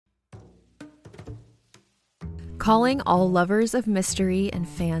Calling all lovers of mystery and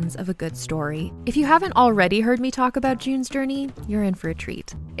fans of a good story. If you haven't already heard me talk about June's Journey, you're in for a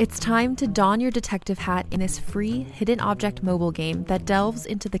treat. It's time to don your detective hat in this free hidden object mobile game that delves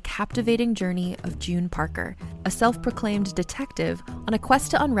into the captivating journey of June Parker, a self-proclaimed detective on a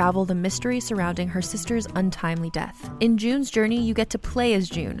quest to unravel the mystery surrounding her sister's untimely death. In June's Journey, you get to play as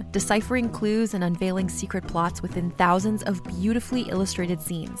June, deciphering clues and unveiling secret plots within thousands of beautifully illustrated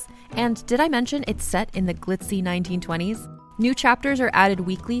scenes. And did I mention it's set in the glitzy 1920s? New chapters are added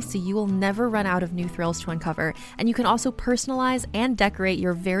weekly, so you will never run out of new thrills to uncover, and you can also personalize and decorate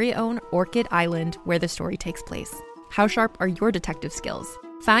your very own Orchid Island where the story takes place. How sharp are your detective skills?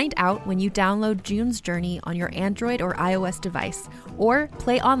 Find out when you download June's Journey on your Android or iOS device, or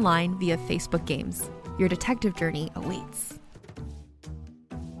play online via Facebook Games. Your detective journey awaits.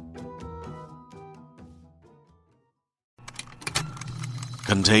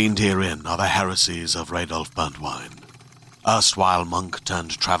 Contained herein are the heresies of Radolf Burntwine, erstwhile monk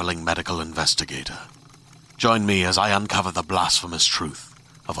turned traveling medical investigator. Join me as I uncover the blasphemous truth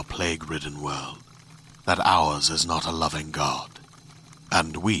of a plague-ridden world, that ours is not a loving God,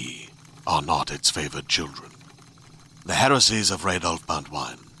 and we are not its favored children. The heresies of Radolf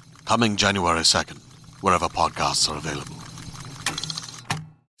Burntwine, coming January 2nd, wherever podcasts are available.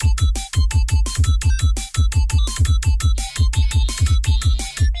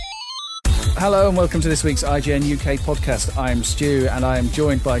 Hello and welcome to this week's IGN UK Podcast. I'm Stu and I am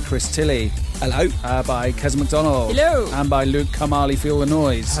joined by Chris Tilley. Hello. By Kez McDonald. Hello. And by Luke Kamali for all the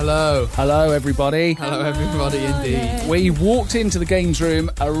noise. Hello. Hello everybody. Hello everybody indeed. We walked into the games room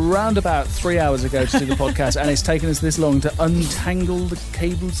around about 3 hours ago to do the podcast and it's taken us this long to untangle the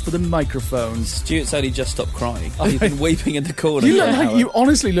cables for the microphones. Stuart's only just stopped crying. You've been weeping in the corner. You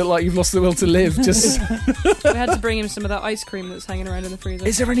honestly look like you've lost the will to live. Just We had to bring him some of that ice cream that's hanging around in the freezer.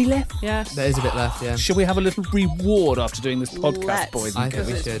 Is there any left? Yes. There is a bit left, yeah. Should we have a little reward after doing this podcast, Let's. boys? I and think girls?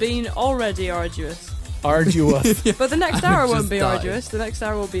 we It's should. been already arduous. Arduous. But the next hour won't Just be died. arduous. The next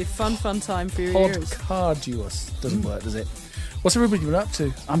hour will be a fun time for your ears. Podcarduous. Doesn't work, does it? What's everybody been up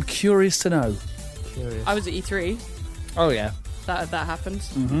to? I'm curious to know. Curious. I was at E3. Oh, yeah. That happened.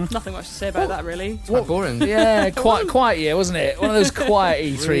 Nothing much to say about that, really. It's quite boring. Yeah, quiet year, wasn't it? One of those quiet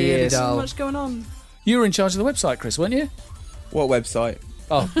E3 Really years. dull. Not much going on. You were in charge of the website, Chris, weren't you? What website?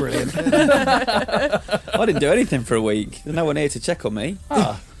 Oh, brilliant. I didn't do anything for a week. There's no one here to check on me.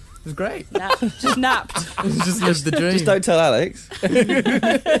 Ah, It was great. Just napped. Just lived the dream. Just don't tell Alex.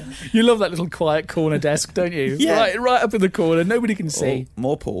 you love that little quiet corner desk, don't you? Yeah. Right up in the corner, nobody can see. Or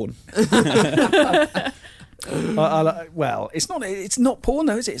more porn. Well, it's not porn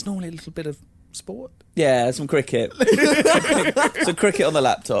though, is it? It's normally a little bit of sport. Yeah, some cricket. Some cricket on the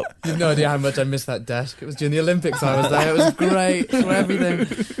laptop. You have no idea how much I missed that desk. It was during the Olympics I was there. It was great for everything.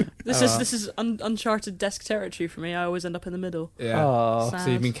 This is uncharted desk territory for me. I always end up in the middle. Yeah. Oh, Sad. So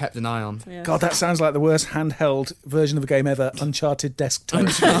you've been kept an eye on. Yeah. God, that sounds like the worst handheld version of a game ever. Uncharted desk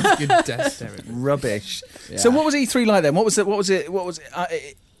territory. Uncharted desk territory. Rubbish. Yeah. So what was E3 like then? What was it?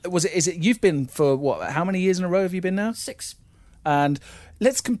 Is it? You've been for what? How many years in a row have you been now? 6. And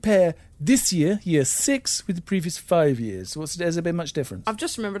let's compare this year 6, with the previous 5 years. Has there been much difference? I've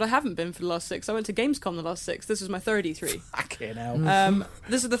just remembered I haven't been for the last 6. I went to Gamescom the last 6. This was my third E3. Fucking hell.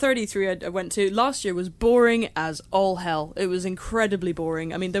 This is the third E3 I went to. Last year was boring as all hell. It was incredibly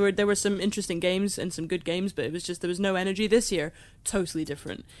boring. I mean, there were some interesting games and some good games, but it was just there was no energy. This year, totally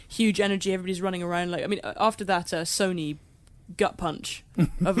different. Huge energy. Everybody's running around. After that Sony gut punch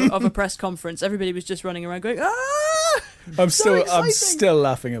of a press conference, everybody was just running around going, "Ah!" I'm exciting. still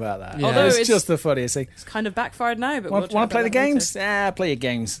laughing about that. Yeah. Although It's just the funniest thing. It's kind of backfired now. But Want we'll to play the chat about that games? later. Play your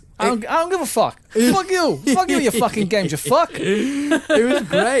games. I don't give a fuck. Fuck you. Fuck you, you fucking games, you fuck. It was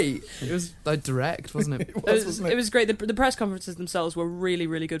great. It was like direct, wasn't it? It was great. The press conferences themselves were really,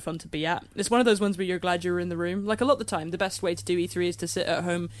 really good fun to be at. It's one of those ones where you're glad you were in the room. Like a lot of the time, the best way to do E3 is to sit at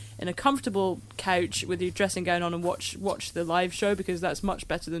home in a comfortable couch with your dressing gown on and watch the live show, because that's much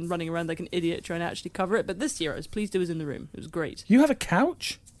better than running around like an idiot trying to actually cover it. But this year, I was pleased it was in the room. It was great. You have a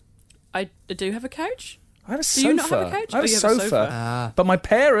couch? I do have a couch. I have a sofa. Do you not have a couch? I have Oh, a you have a sofa. sofa. But my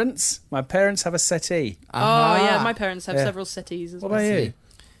parents have a settee. Oh yeah, my parents have Yeah. several settees as What well. about you?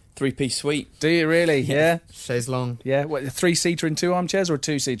 3-piece suite. Do you really? Yeah. Chaise long. Yeah. What, a 3-seater in 2 armchairs or a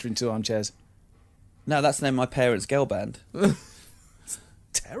 2-seater in 2 armchairs? No, that's the name of my parents' girl band.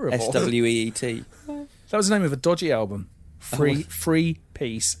 Terrible. SWEET. That was the name of a dodgy album. Free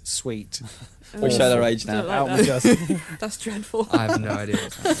Piece Suite. We show their age Don't now. like Album that. does. That's dreadful. I have no idea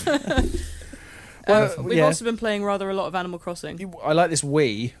what's happening. Well, We've yeah. also been playing rather a lot of Animal Crossing. I like this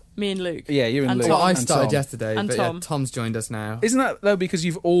Wii. Me and Luke. Yeah, you and Luke. Well, I and started Tom. yesterday, And but Tom. yeah, Tom's joined us now. Isn't that, though, because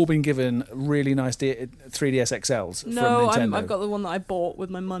you've all been given really nice 3DS XLs No, from Nintendo? I've got the one that I bought with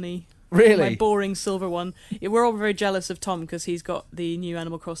my money. Really? My boring silver one. Yeah, we're all very jealous of Tom because he's got the new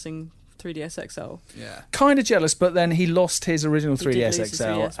Animal Crossing 3DS XL. Yeah. Kind of jealous, but then he lost his original He did 3DS lose his XL.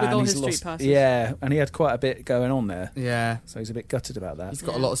 3DS with and all he's his Street lost, Passes. Yeah, and he had quite a bit going on there. Yeah. So he's a bit gutted about that. He's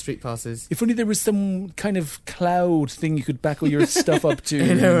got a Yeah. lot of street passes. If only there was some kind of cloud thing you could back all your stuff up to,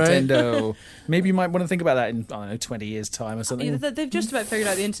 I know, right? Nintendo. Maybe you might want to think about that in, I don't know, 20 years' time or something. Yeah, they've just about figured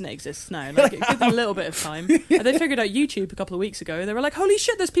out the internet exists now. Like, give them a little bit of time. And they figured out YouTube a couple of weeks ago. They were like, "Holy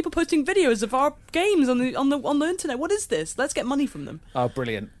shit! There's people posting videos of our games on the internet. What is this? Let's get money from them." Oh,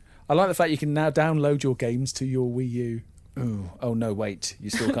 brilliant. I like the fact you can now download your games to your Wii U. Ooh. Oh, no, wait. You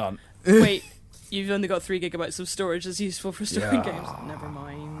still can't. Wait, you've only got 3 gigabytes of storage that's useful for storing Yeah. games. Never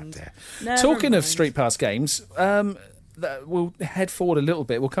mind. dear. Never Talking of mind. Street Pass games, we'll head forward a little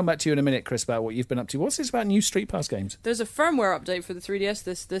bit. We'll come back to you in a minute, Chris, about what you've been up to. What's this about new Street Pass games? There's a firmware update for the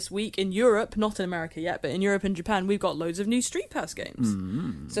 3DS this week in Europe, not in America yet, but in Europe and Japan, we've got loads of new Street Pass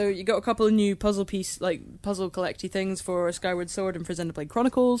games. So you got a couple of new puzzle collecty things for Skyward Sword and for Xenoblade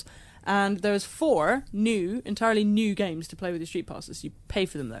Chronicles, and there's 4 entirely new games to play with your Street Passes. You pay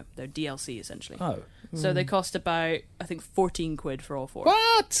for them though; they're DLC essentially. Oh. So they cost about, I think, 14 quid for all 4,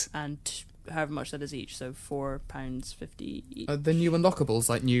 What? and however much that is each, so £4.50 each. The new unlockables,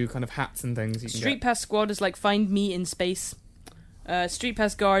 like new kind of hats and things you can Street Pass Squad is like Find Me in Space. Street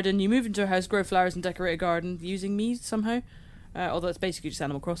Pass Garden, you move into a house, grow flowers and decorate a garden using me somehow. Although it's basically just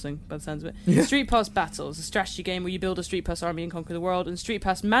Animal Crossing by the sounds of it. Yeah. Street Pass Battle is a strategy game where you build a Street Pass army and conquer the world. And Street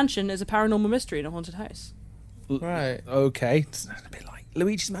Pass Mansion is a paranormal mystery in a haunted house. get. Right. Okay. It's a bit like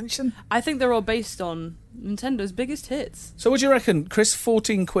Luigi's Mansion. I think they're all based on Nintendo's biggest hits. So what do you reckon, Chris?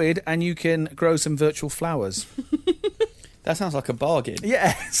 14 quid and you can grow some virtual flowers. That sounds like a bargain.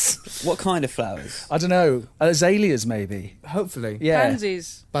 Yes. What kind of flowers? I don't know. Azaleas, maybe. Hopefully. Yeah.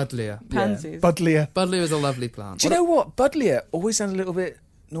 Pansies. Budleia. Pansies. Buddleia. Budleia is a lovely plant. Do you know what? Buddleia always sounds a little bit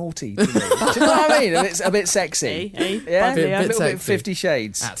naughty to me. Do you know what I mean? A bit sexy. Eh? Yeah, Bit a little bit sexy. 50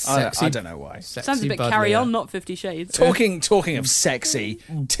 Shades. That's I sexy. don't know why. Sexy Sounds a bit Budleia. Carry On, not 50 Shades. Talking of sexy,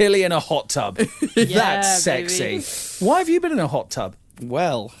 Tilly in a hot tub. That's baby. sexy. Why have you been in a hot tub?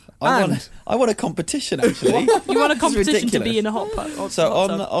 Well, I won a competition actually. You want a This is competition to be ridiculous. in a hot tub? So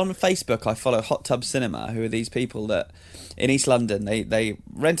on Facebook, I follow Hot Tub Cinema, who are these people that in East London they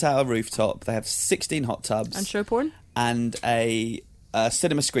rent out a rooftop. They have 16 hot tubs And show porn? and a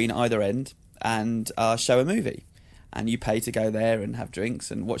cinema screen at either end, and show a movie. And you pay to go there and have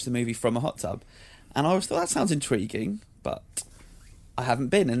drinks and watch the movie from a hot tub. And I always thought that sounds intriguing, but I haven't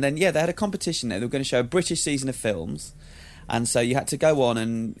been. And then they had a competition there. They were going to show a British season of films, and so you had to go on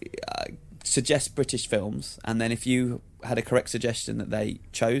and suggest British films, and then if you had a correct suggestion that they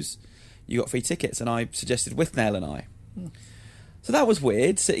chose, you got free tickets. And I suggested Withnail and I. So that was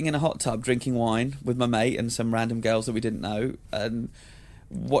weird, sitting in a hot tub drinking wine with my mate and some random girls that we didn't know and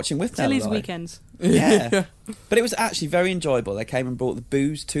watching Withnail Tilly's and I. weekends. Yeah. But it was actually very enjoyable. They came and brought the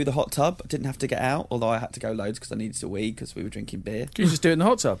booze to the hot tub. I didn't have to get out, although I had to go loads because I needed to wee because we were drinking beer. Can you just do it in the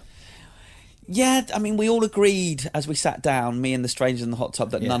hot tub? Yeah, I mean, we all agreed as we sat down, me and the stranger in the hot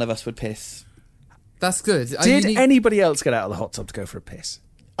tub, that Yeah. none of us would piss. That's good. Did anybody else get out of the hot tub to go for a piss?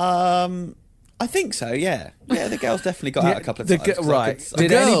 I think so, yeah. Yeah, the girls definitely got out a couple of times. 'cause I Right.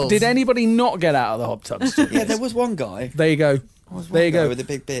 could- Did anybody not get out of the hot tub? yeah, there was one guy. There you go. There you Guy go. with a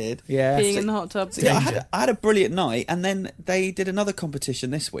big beard. Yeah. Being in the hot tub. So, yeah, I had a brilliant night, and then they did another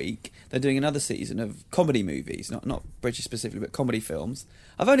competition this week. They're doing another season of comedy movies, not British specifically, but comedy films.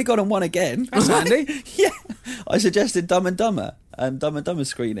 I've only gone on one again. That's handy. Yeah, I suggested Dumb and Dumber and Dumb and Dumber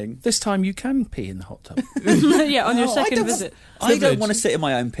screening. This time you can pee in the hot tub. Yeah, on your No, second I don't- visit. I don't want to sit in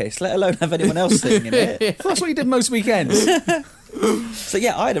my own piss, let alone have anyone else sitting in it. That's what you did most weekends. So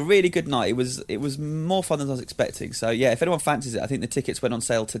yeah, I had a really good night. It was more fun than I was expecting. So yeah, if anyone fancies it, I think the tickets went on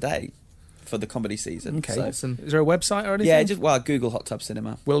sale today for the comedy season. Okay. So, Awesome. Is there a website or anything? yeah, just Google Hot Tub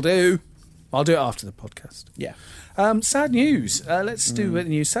Cinema. Will do. I'll do it after the podcast. Yeah. Sad news. Let's do a bit of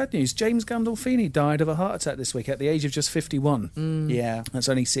news. Sad news. James Gandolfini died of a heart attack this week at the age of just 51. Yeah. That's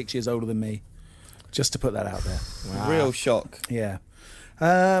only 6 years older than me. Just to put that out there. Real shock. Yeah.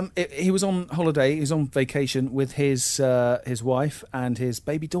 He was on holiday. He was on vacation with his wife and his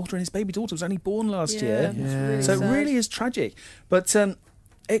baby daughter, and his baby daughter was only born last year. it's really So it sad. really is tragic. But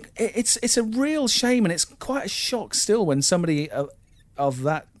it's a real shame, and it's quite a shock still when somebody of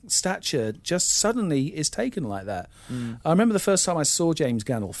that stature just suddenly is taken like that. I remember the first time I saw James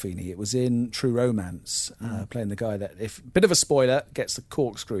Gandolfini, it was in True Romance, playing the guy that, if bit of a spoiler, gets the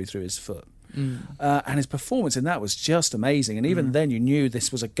corkscrew through his foot. and his performance in that was just amazing. And even then, you knew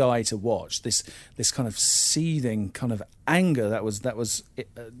this was a guy to watch. This kind of seething kind of anger that was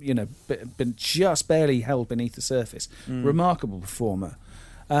been just barely held beneath the surface. Remarkable performer.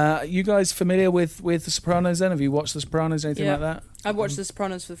 You guys familiar with The Sopranos then? Have you watched The Sopranos, anything like that? I watched The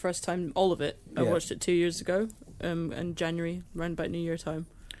Sopranos for the first time, all of it. I Yeah. watched it 2 years ago, in January, around about New Year time.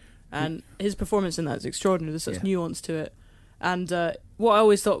 And his performance in that is extraordinary. There's such nuance to it. And what I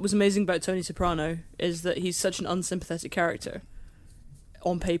always thought was amazing about Tony Soprano is that he's such an unsympathetic character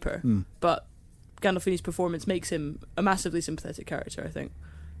on paper. But Gandolfini's performance makes him a massively sympathetic character, I think.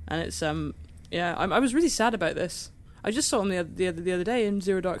 And it's, I was really sad about this. I just saw him the other day in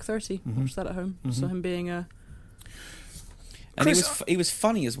Zero Dark 30. Watched that at home. Saw him being a... And he was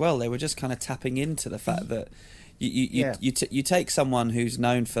funny as well. They were just kind of tapping into the fact that you take someone who's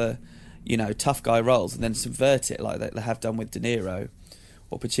known for, tough guy roles and then subvert it like they have done with De Niro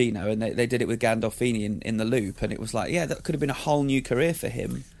or Pacino, and they did it with Gandolfini in The Loop, and it was like, that could have been a whole new career for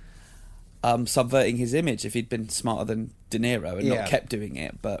him, subverting his image if he'd been smarter than De Niro and not kept doing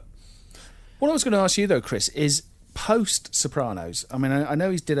it. But what I was going to ask you though, Chris, is post Sopranos. I mean, I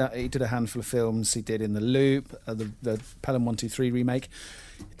know he did a handful of films. He did in The Loop, the Pelham 123 remake.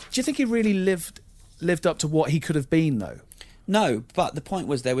 Do you think he really lived up to what he could have been, though? No, but the point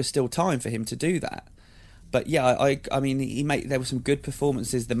was there was still time for him to do that. But I mean, there were some good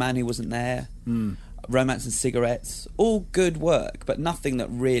performances. The Man Who Wasn't There, Romance and Cigarettes, all good work, but nothing that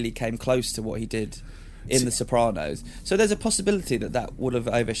really came close to what he did in The Sopranos. So there's a possibility that would have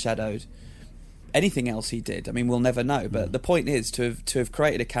overshadowed anything else he did. I mean, we'll never know. But the point is to have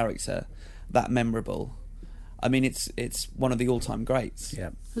created a character that memorable. I mean, it's one of the all-time greats. Yeah.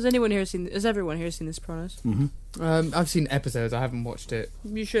 Has everyone here seen The Sopranos? I've seen episodes. I haven't watched it.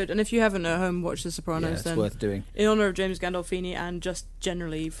 You should. And if you haven't at home watched The Sopranos, it's then worth doing. In honour of James Gandolfini and just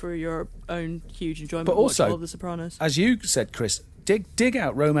generally for your own huge enjoyment but of also, all of The Sopranos. As you said, Chris, dig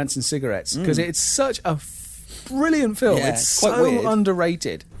out Romance and Cigarettes, because it's such a brilliant film. It's quite so weird.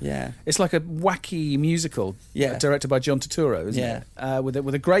 Underrated. Yeah, it's like a wacky musical. Directed by John Turturro, isn't it?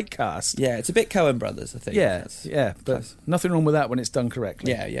 With a great cast. Yeah, it's a bit Coen Brothers, I think. Yeah, but close. Nothing wrong with that when it's done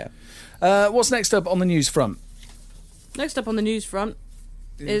correctly. Yeah. What's next up on the news front? Next up on the news front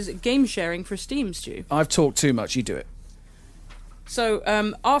is game sharing for Steam, Stu. I've talked too much. You do it. So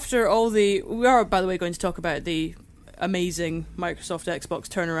after all we are, by the way, going to talk about the amazing Microsoft Xbox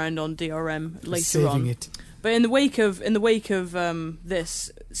turnaround on DRM later on. It. But in the wake of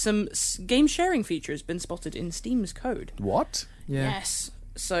this, some game sharing feature has been spotted in Steam's code. What? Yeah. Yes.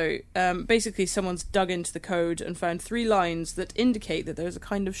 So basically, someone's dug into the code and found 3 lines that indicate that there's a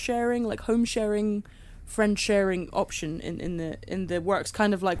kind of sharing, like home sharing, friend sharing option in the works,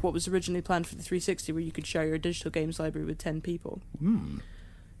 kind of like what was originally planned for the 360, where you could share your digital games library with 10 people.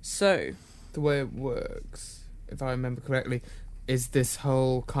 So the way it works, if I remember correctly, is this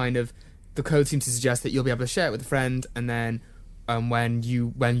whole kind of... The code seems to suggest that you'll be able to share it with a friend, and then when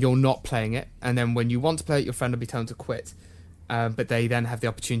you're not playing it, and then when you want to play it, your friend will be told to quit. But they then have the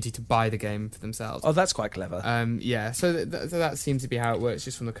opportunity to buy the game for themselves. Oh, that's quite clever. So that seems to be how it works,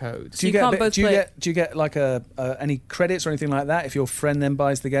 just from the code. Do you get like any credits or anything like that if your friend then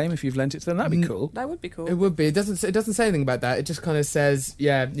buys the game, if you've lent it to them? That'd be cool. that would be cool. It would be. It doesn't say anything about that. It just kind of says,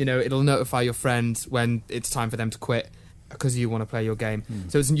 it'll notify your friend when it's time for them to quit, because you want to play your game.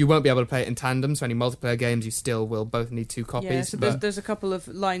 So you won't be able to play it in tandem, so any multiplayer games you still will both need 2 copies. Yeah, so there's a couple of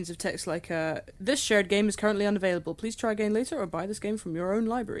lines of text like, this shared game is currently unavailable. Please try again later or buy this game from your own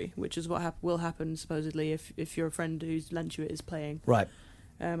library, which is what will happen, supposedly, if your friend who's lent you it is playing. Right.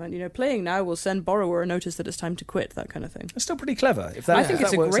 And, playing now will send borrower a notice that it's time to quit, that kind of thing. It's still pretty clever. I think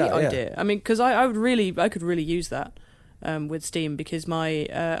it's a great idea. I mean, because I could really use that with Steam, because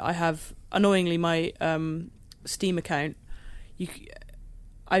I have, annoyingly, my Steam account,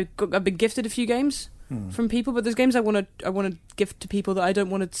 I've been gifted a few games from people, but there's games I want to gift to people that I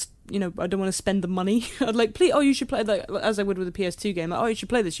don't want to, I don't want to spend the money. I'd like, please, you should play, like, as I would with a PS2 game. Like, you should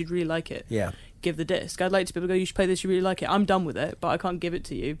play this, you'd really like it. Yeah. Give the disc. I'd like to be able to go, you should play this, you really like it. I'm done with it, but I can't give it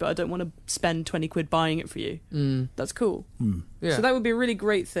to you. But I don't want to spend 20 quid buying it for you. That's cool. Yeah. So that would be a really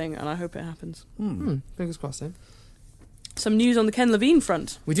great thing, and I hope it happens. Fingers crossed, eh? Some news on the Ken Levine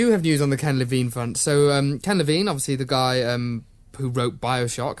front. We do have news on the Ken Levine front. So Ken Levine, obviously the guy who wrote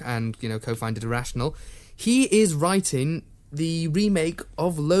BioShock and co-founded Irrational, he is writing the remake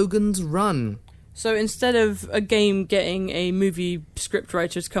of Logan's Run. So instead of a game getting a movie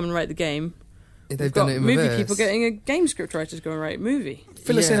scriptwriter to come and write the game, they've done it in movie reverse. people getting a game scriptwriter to go and write a movie.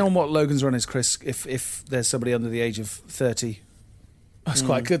 Fill us in on what Logan's Run is, Chris, if there's somebody under the age of 30. That's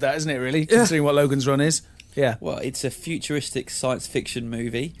quite good, that, isn't it, really, considering what Logan's Run is? Yeah. Well, it's a futuristic science fiction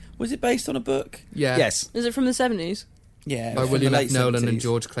movie. Was it based on a book? Yeah. Yes. Is it from the 70s? Yeah. By from William the F. late Nolan 70s. and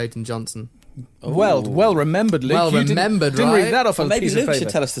George Clayton Johnson. Well remembered, Luke. Well You didn't- remembered, didn't right? read that off Well, a maybe piece Luke of should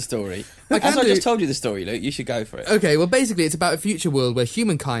paper. tell us the story. I As can I do- just told you the story, Luke, you should go for it. Okay, well, basically, it's about a future world where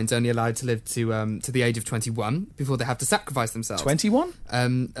humankind's only allowed to live to the age of 21 before they have to sacrifice themselves. 21?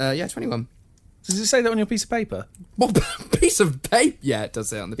 Yeah, 21. Does it say that on your piece of paper? What piece of paper? Yeah, it does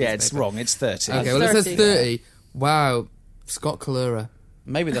say it on the piece Yeah, of it's paper. wrong. It's 30. Okay, well, it says 30. 30. Wow, Scott Kalura.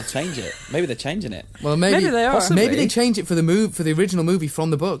 Maybe they'll change it. Maybe they're changing it. Well, maybe Maybe they are. Possibly. Maybe they change it for the original movie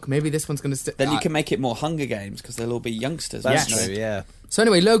from the book. Maybe this one's going to stick. Then you can make it more Hunger Games because they'll all be youngsters. That's won't they? true, yeah. So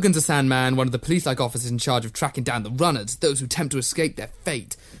anyway, Logan's a Sandman, one of the police-like officers in charge of tracking down the runners, those who attempt to escape their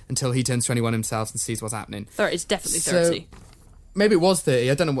fate, until he turns 21 himself and sees what's happening. 30. It's definitely So- 30. Maybe it was 30.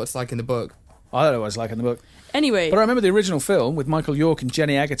 I don't know what it's like in the book. I don't know what it's like in the book. Anyway, But I remember the original film with Michael York and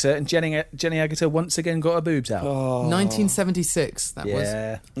Jenny Agutter, and Jenny Agutter once again got her boobs out. 1976. That was.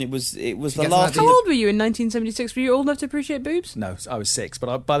 yeah. It was the gets last. how old were you in 1976? Were you old enough to appreciate boobs? No, I was 6,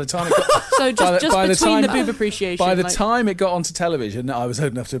 but by the time it got... So By just the between the time- boob appreciation. By the like- time it got onto television, I was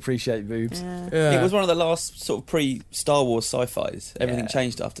old enough to appreciate boobs. Yeah. Yeah. It was one of the last sort of pre-Star Wars sci-fis. Everything Yeah.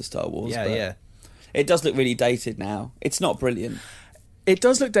 changed after Star Wars. Yeah, but yeah. It does look really dated now. It's not brilliant. It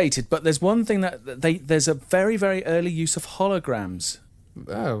does look dated, but there's one thing that there's a very, very early use of holograms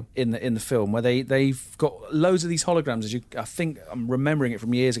Oh. in the film where they've got loads of these holograms. I think I'm remembering it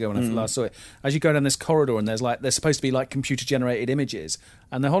from years ago when I last saw it. As you go down this corridor and there's supposed to be like computer generated images,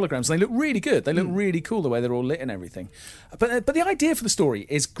 and they're holograms. They look really good. They look really cool the way they're all lit and everything. But the idea for the story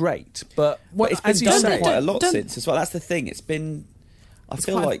is great. But But it's been as you done say, quite a lot don't- since as well. That's the thing. It's been. I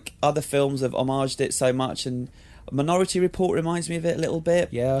feel quite- like other films have homaged it so much, and Minority Report reminds me of it a little bit.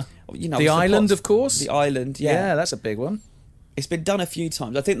 yeah, You know, The it's Island, plots- of course. The Island, yeah, that's a big one. It's been done a few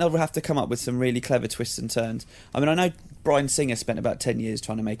times. I think they'll have to come up with some really clever twists and turns. I mean, I know Bryan Singer spent about 10 years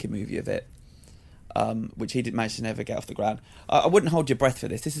trying to make a movie of it, which he didn't manage to never get off the ground. I wouldn't hold your breath for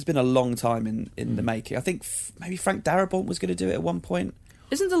this. This has been a long time in the making. I think maybe Frank Darabont was going to do it at one point.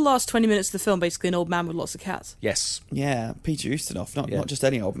 Isn't the last 20 minutes of the film basically an old man with lots of cats? Yes, Yeah, Peter Ustinov, Yeah. not just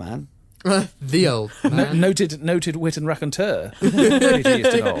any old man. The old man. noted wit and raconteur. Peter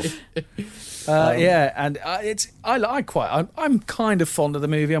Ustinov. Yeah, and I'm kind of fond of the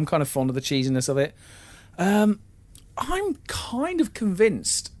movie. I'm kind of fond of the cheesiness of it. I'm kind of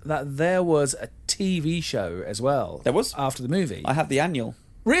convinced that there was a TV show as well. There was? after the movie. I have the annual.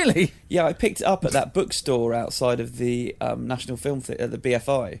 Really? Yeah, I picked it up at that bookstore outside of the National Film Theatre, the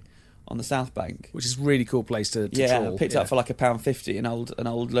BFI, on the South Bank. Which is a really cool place to Yeah, trawl. I picked it up for like £1.50, an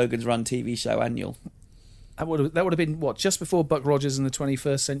old Logan's Run TV show annual. That would have been what, just before Buck Rogers in the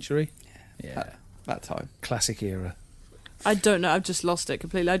 21st century. Yeah, That time. classic era. I don't know. I've just lost it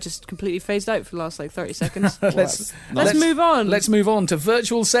completely. I just completely phased out for the last like 30 seconds. Let's move on. Let's move on to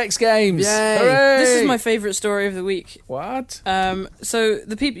virtual sex games. Yay. Hooray! This is my favourite story of the week. What? So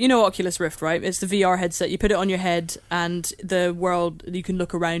the people, you know, Oculus Rift, right? It's the VR headset. You put it on your head, and the world you can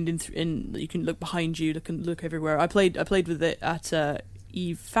look around in you can look behind you, look everywhere. I played with it at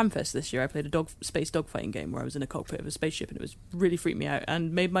Eve FanFest this year. I played a space dogfighting game where I was in a cockpit of a spaceship, and it was really freaked me out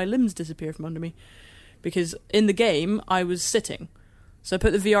and made my limbs disappear from under me. Because in the game, I was sitting. So I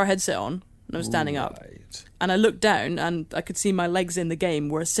put the VR headset on, and I was standing up. Right. And I looked down, and I could see my legs in the game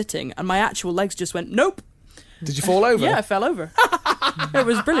were sitting, and my actual legs just went, nope. Did you fall over? Yeah, I fell over. It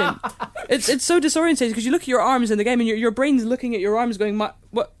was brilliant. It's so disorientating, because you look at your arms in the game, and your brain's looking at your arms going, what?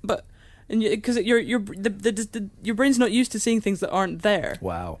 But... Because your brain's not used to seeing things that aren't there.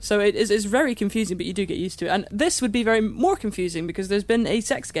 Wow. So it's very confusing, but you do get used to it. And this would be very more confusing because there's been a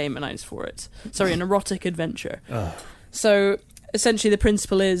sex game announced for it. Sorry, an erotic adventure. So essentially the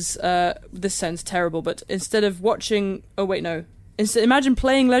principle is, this sounds terrible, but instead of watching... Oh, wait, no. Imagine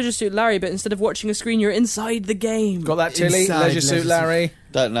playing Leisure Suit Larry, but instead of watching a screen, you're inside the game. Got that, Tilly? Inside Leisure Suit Leisure Larry.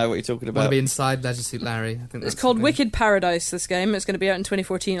 Don't know what you're talking Want to about. be inside Leisure Suit Larry? I think It's that's called the thing. Wicked Paradise, this game. It's going to be out in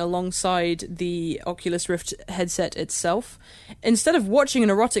 2014 alongside the Oculus Rift headset itself. Instead of watching an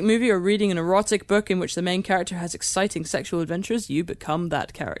erotic movie or reading an erotic book in which the main character has exciting sexual adventures, you become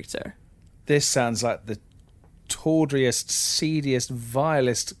that character. This sounds like the tawdriest, seediest,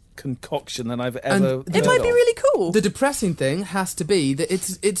 vilest concoction that I've ever heard It might be of. really cool. The depressing thing has to be that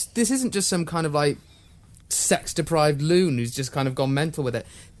this isn't just some kind of like sex deprived loon who's just kind of gone mental with it.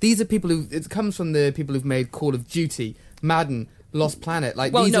 These are people who it comes from the people who've made Call of Duty, Madden, Lost Planet.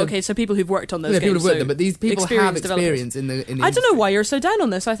 Like Well, these no, are, okay, so people who've worked on those yeah, games. people who've worked so them, but these people have experienced developers. experience in the. I don't know why you're so down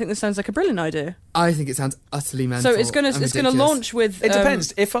on this. I think this sounds like a brilliant idea. I think it sounds utterly mental. So it's gonna and gonna ridiculous. launch with. It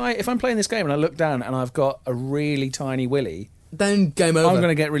depends. If I'm playing this game and I look down and I've got a really tiny willy, then game over. I'm going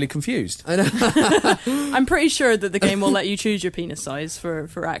to get really confused. I know. I'm pretty sure that the game will let you choose your penis size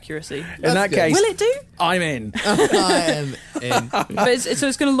for accuracy. In that good. case, Will it do? I'm in. I am in. But it's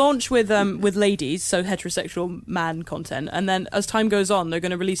going to launch with ladies, so heterosexual man content, and then as time goes on, they're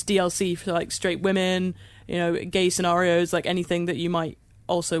going to release DLC for like straight women, gay scenarios, like anything that you might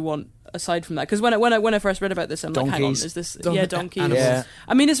also want aside from that. Because when I first read about this, I'm like, hang on, is this donkeys? Yeah.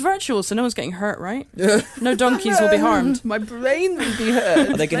 I mean, it's virtual, so no one's getting hurt, right? No donkeys will be harmed. My brain will be hurt.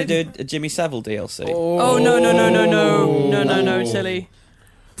 Are they going to do a Jimmy Savile DLC? Oh no, silly.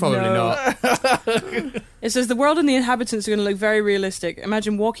 Probably not. It says the world and the inhabitants are going to look very realistic.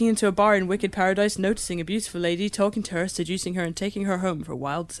 Imagine walking into a bar in Wicked Paradise, noticing a beautiful lady, talking to her, seducing her, and taking her home for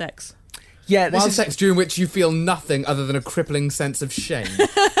wild sex. Yeah, Wild sex during which you feel nothing other than a crippling sense of shame.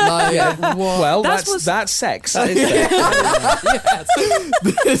 Like, what? Well, That's that's sex. That is sex. Yes.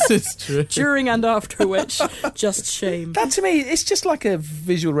 This is true. During and after which, just shame. That to me, it's just like a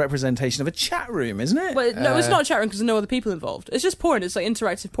visual representation of a chat room, isn't it? Well, no, it's not a chat room because there's no other people involved. It's just porn. It's like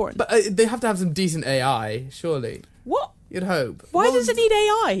interactive porn. But they have to have some decent AI, surely. What? You'd hope. Why Well, does it need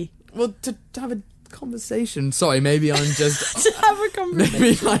AI? Well, to have a conversation. Sorry, maybe I'm just... To have a conversation.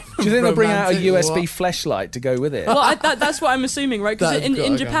 maybe Do I'm you think they'll bring out a romantic or USB what? flashlight to go with it? Well, that's what I'm assuming, right? Because That's in good,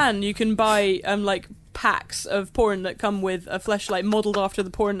 okay. Japan, you can buy like packs of porn that come with a flashlight modelled after the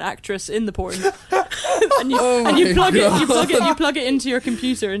porn actress in the porn, and you plug it into your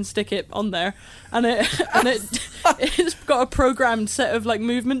computer and stick it on there, and it's got a programmed set of like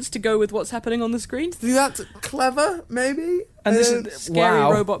movements to go with what's happening on the screen. See, that's clever, maybe? And this is Scary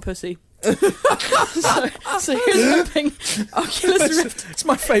wow. robot pussy. so here's hoping Oculus Rift. It's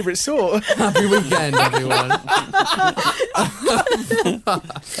my favourite sort. Happy weekend, everyone. That's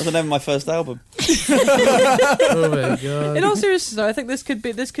the name of my first album. Oh my god. In all seriousness, though, I think this could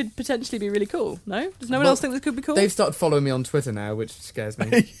potentially be really cool. No, does no one Well, else think this could be cool? They've started following me on Twitter now, which scares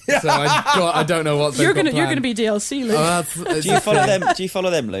me. So I don't know what they've You're got gonna planned. be DLC, Luke. Oh, Do you follow them? Do you follow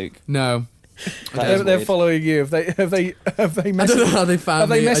them, Luke? No. That is They're weird. following you. Have they I don't know messaged? how they found Have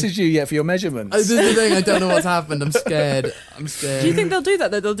they me. messaged you yet for your measurements? This is the thing, I don't know what's happened. I'm scared. Do you think they'll do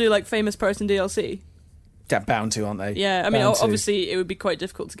that? Though they'll do like famous person DLC. They're bound to, aren't they? Yeah, I mean, Bound to. obviously, it would be quite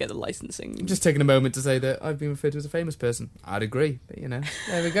difficult to get the licensing. I'm just taking a moment to say that I've been referred to as a famous person. I'd agree, but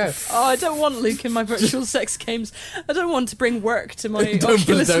there we go. Oh, I don't want Luke in my virtual sex games. I don't want to bring work to my don't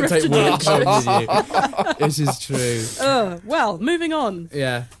Oculus Rift take work adventure. with you. This is true. Well, moving on.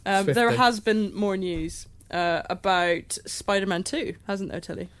 Yeah. There swiftly. has been more news about Spider-Man 2, hasn't there,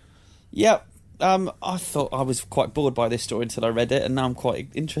 Tilly? Yep. I thought I was quite bored by this story until I read it, and now I'm quite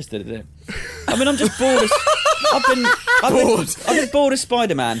interested in it. I mean, I'm just bored. I've been bored of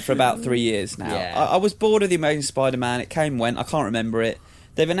Spider-Man for about 3 years now. Yeah. I was bored of the Amazing Spider-Man. It came and went. I can't remember it.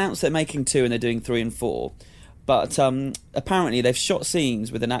 They've announced they're making 2 and they're doing 3 and 4. But apparently they've shot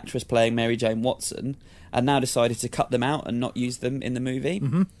scenes with an actress playing Mary Jane Watson and now decided to cut them out and not use them in the movie.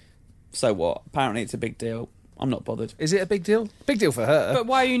 Mm-hmm. So what? Apparently it's a big deal. I'm not bothered. Is it a big deal? Big deal for her. But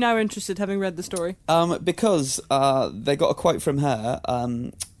why are you now interested, having read the story? Because they got a quote from her.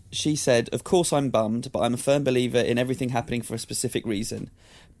 She said, "Of course I'm bummed, but I'm a firm believer in everything happening for a specific reason.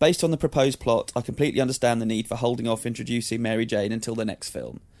 Based on the proposed plot, I completely understand the need for holding off introducing Mary Jane until the next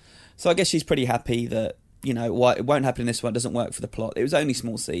film." So I guess she's pretty happy that, why it won't happen in this one, doesn't work for the plot. It was only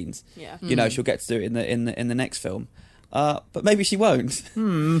small scenes. Yeah. She'll get to do it in the next film. But maybe she won't.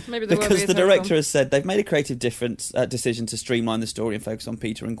 Maybe there will be Because a the third director film. has said they've made a creative decision to streamline the story and focus on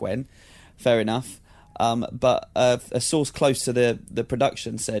Peter and Gwen. Fair enough. But a source close to the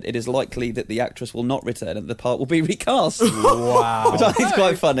production said it is likely that the actress will not return and the part will be recast. Wow. Which I think is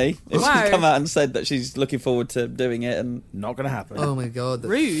quite funny. If Wow. she's come out and said that she's looking forward to doing it. And Not going to happen. Oh my god, that's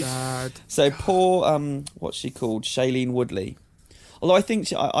Rude. sad. so poor, what's she called? Shailene Woodley. Although I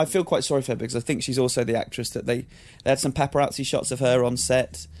think I feel quite sorry for her because I think she's also the actress that they had some paparazzi shots of her on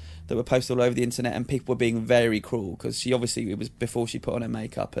set that were posted all over the internet, and people were being very cruel because it was before she put on her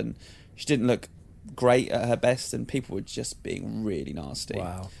makeup and she didn't look great at her best, and people were just being really nasty.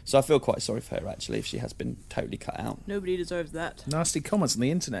 Wow. So I feel quite sorry for her actually if she has been totally cut out. Nobody deserves that. Nasty comments on the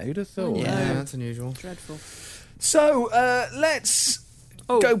internet. Who'd have thought? Yeah, that's unusual. Dreadful. So let's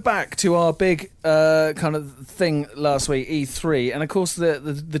go back to our big kind of thing last week, E3, and of course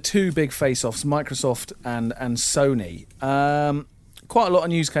the two big face-offs, Microsoft and Sony. Quite a lot of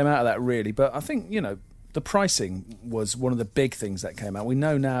news came out of that, really, but I think the pricing was one of the big things that came out. We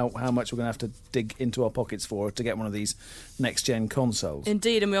know now how much we're going to have to dig into our pockets for to get one of these next-gen consoles.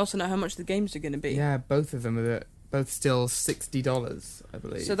 Indeed, and we also know how much the games are going to be. Yeah, both of them are both still $60, I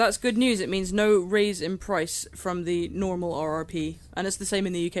believe. So that's good news. It means no raise in price from the normal RRP, and it's the same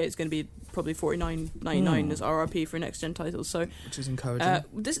in the UK. It's going to be probably $49.99 as RRP for next gen titles. So, which is encouraging.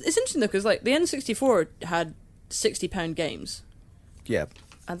 It's interesting though, because like the N64 had £60 games. Yeah.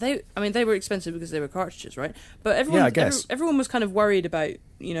 And they were expensive because they were cartridges, right? But everyone, I guess. everyone was kind of worried about,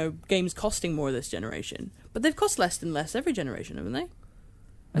 games costing more this generation. But they've cost less and less every generation, haven't they?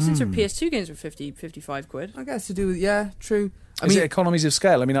 Since our PS2 games were 55 quid. I guess to do with, yeah, true. Is it economies of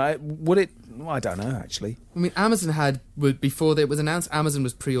scale? I mean, I don't know, actually. I mean, Amazon before it was announced, Amazon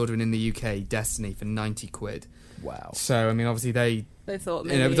was pre-ordering in the UK Destiny for 90 quid. Wow. So, I mean, obviously they thought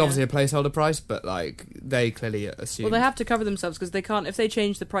maybe, it was obviously a placeholder price, but like they clearly assumed. Well, they have to cover themselves because they can't, if they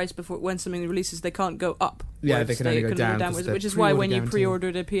change the price before when something releases, they can't go up. Yeah, they can only go down. Downwards, which is why when you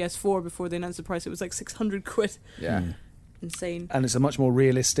pre-ordered a PS4 before they announced the price, it was like 600 quid. Yeah. Insane. And it's a much more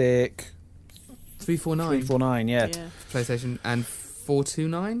realistic 349, yeah. PlayStation, and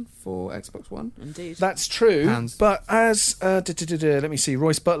 429 for Xbox One. Indeed. That's true. Pounds. But as let me see,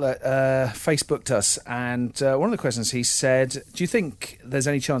 Royce Butler Facebooked us, and one of the questions he said, do you think there's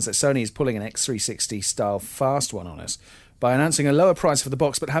any chance that Sony is pulling an X360 style fast one on us by announcing a lower price for the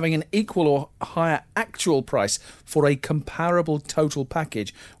box but having an equal or higher actual price for a comparable total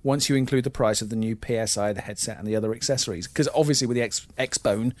package once you include the price of the new PSI, the headset and the other accessories? Because obviously with the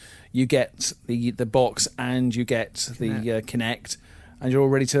Xbone you get the box and you get the Kinect, and you're all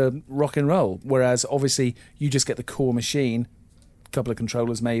ready to rock and roll. Whereas obviously you just get the core machine, a couple of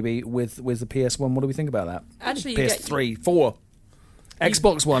controllers maybe with the PS1. What do we think about that? Actually, PS3, 4.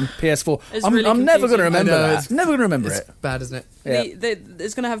 Xbox One, PS4. Really I'm never going to remember that. Never going to remember it's it. Bad, isn't it? Yeah.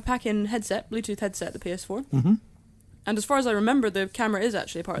 It's going to have a pack-in headset, Bluetooth headset, the PS4. Mm-hmm. And as far as I remember, the camera is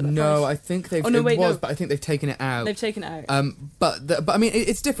actually a part of that No, price. I think they've. But I think they've taken it out. They've taken it out. But I mean,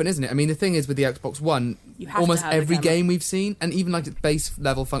 it's different, isn't it? I mean, the thing is with the Xbox One, You have almost to have the every camera. game we've seen, and even like its base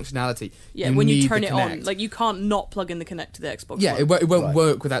level functionality. Yeah, you when you need turn the it on, Kinect. like you can't not plug in the Kinect to the Xbox Yeah, One. it won't Right.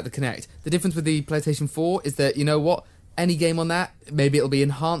 work without the Kinect. The difference with the PlayStation 4 is that, you know what? Any game on that, maybe it'll be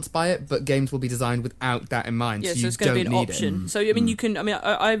enhanced by it, but games will be designed without that in mind. Yeah, so so you it's going to be an don't need option. So I mean, you can. I mean,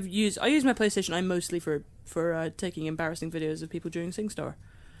 I use my PlayStation Eye mostly for taking embarrassing videos of people during SingStar.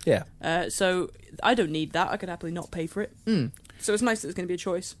 Yeah. So I don't need that. I could happily not pay for it. So it's nice that it's going to be a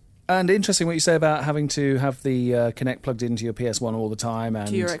choice. And interesting what you say about having to have the Kinect plugged into your PS1 all the time and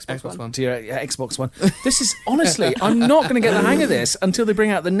To your Xbox One. To your Xbox One. This is honestly, I'm not going to get the hang of this until they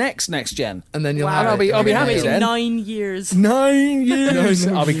bring out the next gen. And then you'll Wow. have I'll be it. happy Waiting then. 9 years. 9 years.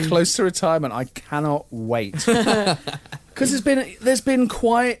 No I'll be years. close to retirement. I cannot wait. Because there's been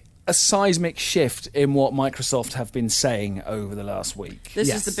quite a seismic shift in what Microsoft have been saying over the last week. This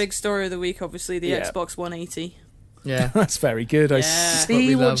Yes. is the big story of the week, obviously, the Yeah. Xbox 180. Yeah. That's very good. I Yeah. see What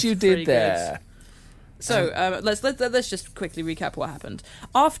we what love. you Pretty did there. So let's just quickly recap what happened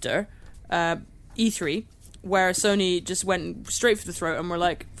after E3, where Sony just went straight for the throat and were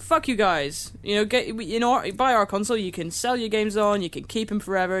like, "Fuck you guys! Buy our console. You can sell your games on. You can keep them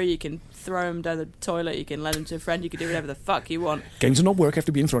forever. You can throw them down the toilet. You can lend them to a friend. You can do whatever the fuck you want." Games do not work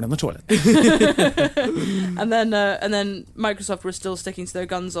after being thrown in the toilet. And then Microsoft were still sticking to their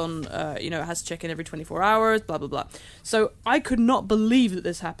guns on, it has to check in every 24 hours, blah, blah, blah. So I could not believe that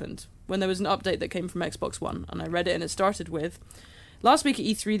this happened when there was an update that came from Xbox One. And I read it and it started with, "Last week at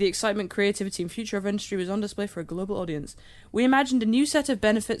E3, the excitement, creativity and future of our industry was on display for a global audience. We imagined a new set of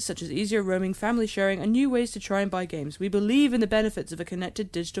benefits such as easier roaming, family sharing and new ways to try and buy games. We believe in the benefits of a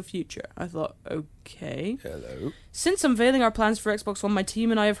connected digital future." I thought, okay. Hello. "Since unveiling our plans for Xbox One, my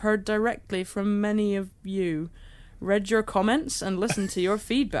team and I have heard directly from many of you, read your comments and listened to your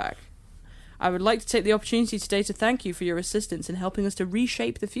feedback. I would like to take the opportunity today to thank you for your assistance in helping us to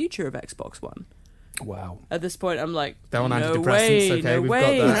reshape the future of Xbox One." Wow. At this point, I'm like, They're on no antidepressants, way, okay, no we've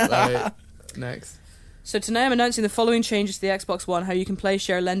way. got that. Like, next. "So today I'm announcing the following changes to the Xbox One, how you can play,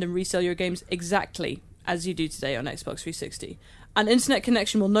 share, lend and resell your games exactly as you do today on Xbox 360. An internet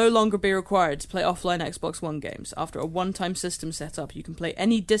connection will no longer be required to play offline Xbox One games. After a one-time system setup, you can play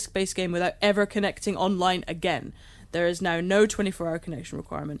any disc-based game without ever connecting online again. There is now no 24-hour connection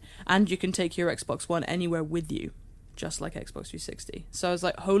requirement, and you can take your Xbox One anywhere with you, just like Xbox 360. So I was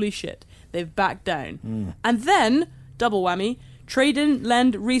like, holy shit, they've backed down. And then, double whammy, trade in,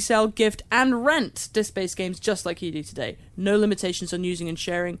 lend, resell, gift, and rent disc-based games just like you do today. No limitations on using and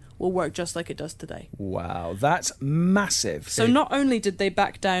sharing, will work just like it does today. Wow. That's massive. So not only did they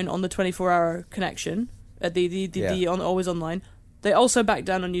back down on the 24-hour connection, the on always online, they also backed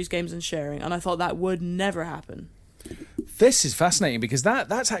down on used games and sharing, and I thought that would never happen. This is fascinating because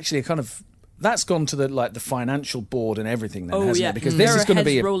that's actually a kind of that's gone to the financial board and everything then, hasn't it? Because this There is are going to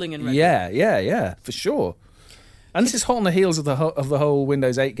be heads rolling in red. yeah, for sure. And this is hot on the heels of the whole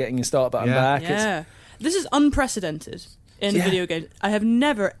Windows 8 getting your start button back. Yeah. This is unprecedented in video games. I have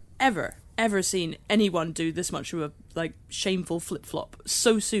never, ever seen anyone do this much of a shameful flip-flop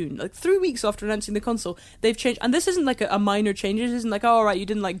so soon. 3 weeks after announcing the console, they've changed. And this isn't a minor change. It isn't oh, all right, you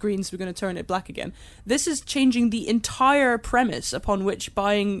didn't like green, so we're going to turn it black again. This is changing the entire premise upon which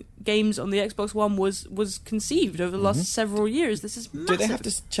buying games on the Xbox One was conceived over the last several years. This is massive. Do they have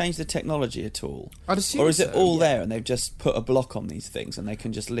to change the technology at all? I'd assume or is it all yeah. there and they've just put a block on these things and they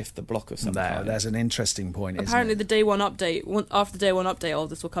can just lift the block of some kind? There's an interesting point, Apparently isn't it? the day one update, after the day one update, all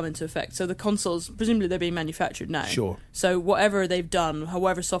this will come into effect. So the consoles, presumably they're being manufactured now. Sure. So whatever they've done,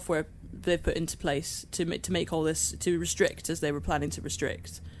 however software they've put into place to make all this, to restrict as they were planning to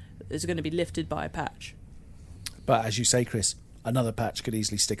restrict, is going to be lifted by a patch. But as you say, Chris, another patch could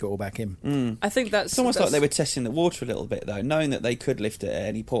easily stick it all back in. I think It's almost like they were testing the water a little bit, though, knowing that they could lift it at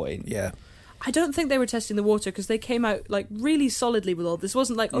any point. Yeah. I don't think they were testing the water, because they came out really solidly with all this. It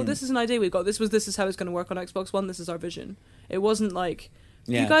wasn't oh, this is an idea we've got. This is how it's going to work on Xbox One. This is our vision. It wasn't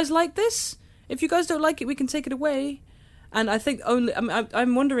you guys like this? If you guys don't like it, we can take it away. And I think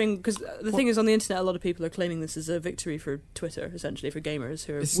I'm wondering, because the thing is, on the internet, a lot of people are claiming this is a victory for Twitter, essentially, for gamers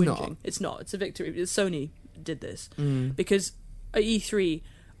who are whinging. Not. It's not. It's a victory. Sony did this. Because at E3,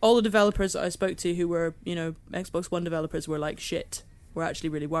 all the developers that I spoke to who were, Xbox One developers were shit. We're actually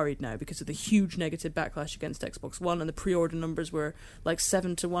really worried now because of the huge negative backlash against Xbox One, and the pre-order numbers were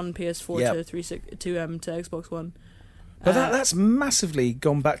 7-1 PS4 to Xbox One. But that's massively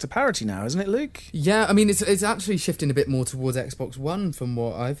gone back to parity now, isn't it, Luke? Yeah, I mean, it's actually shifting a bit more towards Xbox One from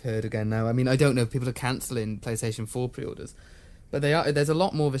what I've heard again now. I mean, I don't know if people are cancelling PlayStation 4 pre-orders, but there's a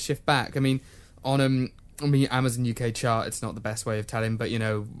lot more of a shift back. I mean, on Amazon UK chart, it's not the best way of telling, but,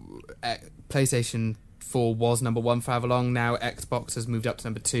 PlayStation 4 was number 1 for however long. Now Xbox has moved up to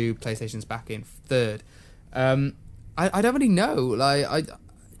number 2, PlayStation's back in 3rd. I don't really know.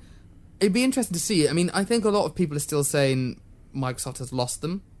 It'd be interesting to see. I mean, I think a lot of people are still saying Microsoft has lost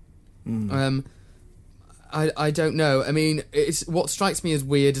them. I don't know. I mean, it's what strikes me as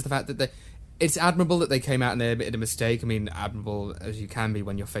weird is the fact that it's admirable that they came out and they admitted a mistake. I mean, admirable as you can be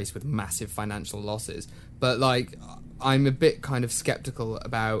when you're faced with massive financial losses. But, I'm a bit kind of sceptical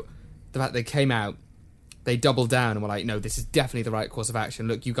about the fact they came out, they doubled down and were like, no, this is definitely the right course of action.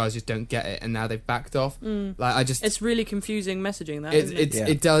 Look, you guys just don't get it, and now they've backed off. It's really confusing messaging. Isn't it?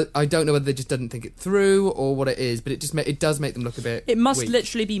 It does. I don't know whether they just didn't think it through or what it is, but it does make them look a bit. It must weak.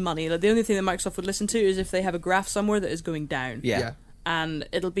 literally be money. The only thing that Microsoft would listen to is if they have a graph somewhere that is going down. Yeah. And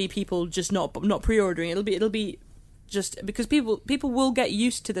it'll be people just not pre-ordering. It'll be just because people will get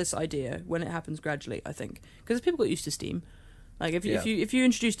used to this idea when it happens gradually. I think because people got used to Steam. If you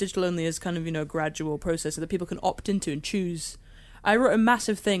introduce digital only as kind of a gradual process so that people can opt into and choose. I wrote a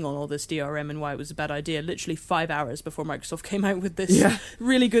massive thing on all this DRM and why it was a bad idea, literally 5 hours before Microsoft came out with this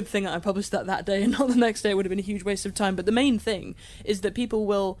really good thing that I published that day, and not the next day. It would have been a huge waste of time. But the main thing is that people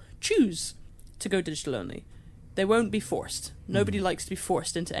will choose to go digital only. They won't be forced. Nobody likes to be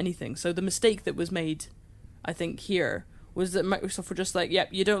forced into anything. So the mistake that was made, I think, here was that Microsoft were just yep,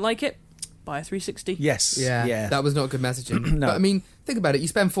 you don't like it? Buy a 360. Yes. Yeah. That was not good messaging. No. But I mean, think about it. You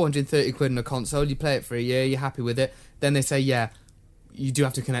spend 430 quid on a console, you play it for a year, you're happy with it. Then they say, you do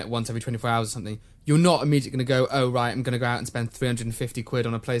have to connect once every 24 hours or something. You're not immediately going to go, oh, right, I'm going to go out and spend 350 quid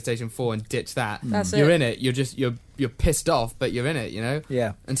on a PlayStation 4 and ditch that. That's you're it. in it. You're pissed off, but you're in it,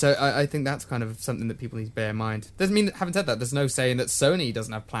 Yeah. And so I think that's kind of something that people need to bear in mind. Doesn't mean, having said that, there's no saying that Sony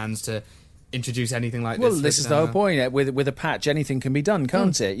doesn't have plans to introduce anything like this. Well, this is the whole point. With a patch, anything can be done,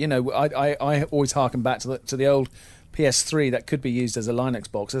 can't it? I always harken back to the old PS3 that could be used as a Linux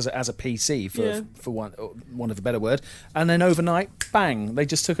box, as a PC, for one of a better word. And then overnight, bang, they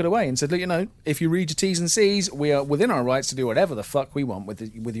just took it away and said, look, if you read your T's and C's, we are within our rights to do whatever the fuck we want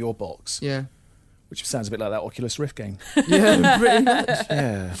with your box. Yeah. Which sounds a bit like that Oculus Rift game. Yeah, pretty much.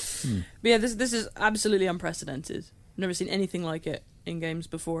 Yeah. But yeah, this is absolutely unprecedented. I've never seen anything like it in games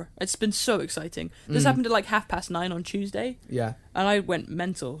before. It's been so exciting. This happened at 9:30 on Tuesday. Yeah. And I went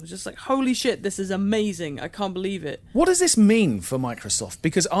mental. It was just holy shit, this is amazing. I can't believe it. What does this mean for Microsoft?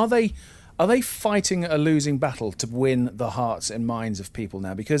 Because are they fighting a losing battle to win the hearts and minds of people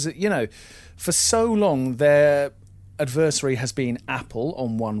now? Because, for so long their adversary has been Apple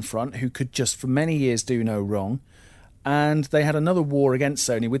on one front, who could just for many years do no wrong. And they had another war against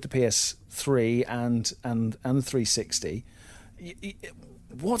Sony with the PS3 and the 360.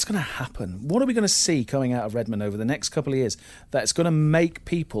 What's going to happen? What are we going to see coming out of Redmond over the next couple of years that's going to make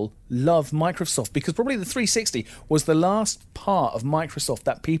people love Microsoft? Because probably the 360 was the last part of Microsoft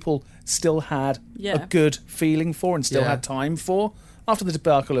that people still had a good feeling for and still had time for. After the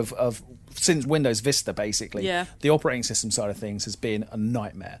debacle of since Windows Vista, basically. Yeah. The operating system side of things has been a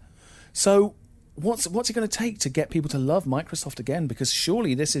nightmare. So what's it going to take to get people to love Microsoft again? Because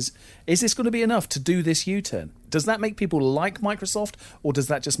surely is this going to be enough to do this U-turn? Does that make people like Microsoft, or does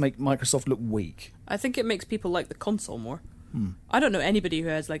that just make Microsoft look weak? I think it makes people like the console more. I don't know anybody who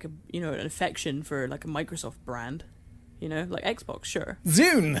has like an affection for like a Microsoft brand. Like Xbox, sure.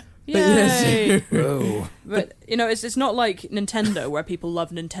 Zune! Yay! Whoa. But it's not like Nintendo, where people love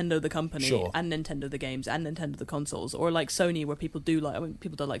Nintendo the company, Sure. and Nintendo the games, and Nintendo the consoles, or like Sony, where people do like. I mean,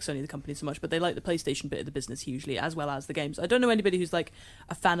 people don't like Sony the company so much, but they like the PlayStation bit of the business hugely, as well as the games. I don't know anybody who's like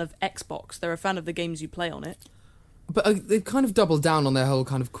a fan of Xbox. They're a fan of the games you play on it. But they've kind of doubled down on their whole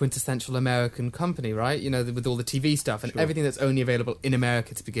kind of quintessential American company, right? With all the TV stuff and everything that's only available in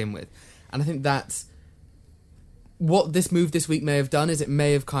America to begin with. And I think that's what this move this week may have done, is it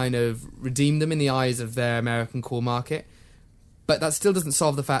may have kind of redeemed them in the eyes of their American core market. But that still doesn't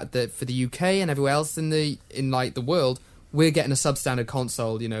solve the fact that for the UK and everywhere else in the world, we're getting a substandard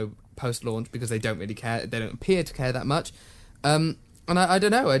console, post launch, because they don't really care. They don't appear to care that much. And I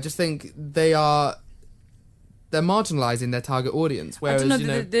don't know. I just think they're marginalising their target audience. Whereas, I don't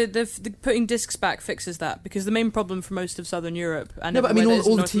know, the putting discs back fixes that, because the main problem for most of Southern Europe and all the North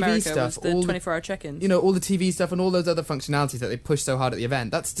TV America stuff, was the 24-hour check-ins. All the TV stuff and all those other functionalities that they push so hard at the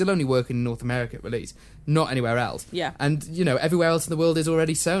event, that's still only working in North America at release, not anywhere else. Yeah. And, everywhere else in the world is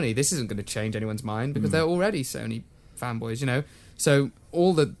already Sony. This isn't going to change anyone's mind, because they're already Sony fanboys, So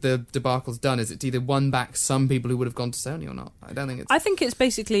all the debacle's done is it's either won back some people who would have gone to Sony or not. I think it's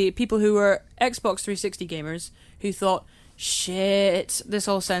basically people who were Xbox 360 gamers who thought, shit, this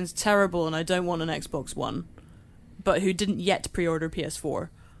all sounds terrible and I don't want an Xbox One, but who didn't yet pre-order PS4.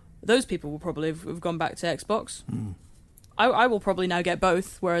 Those people will probably have gone back to Xbox. I will probably now get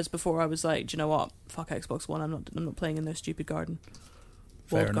both, whereas before I was like, do you know what? Fuck Xbox One. I'm not playing in their stupid garden.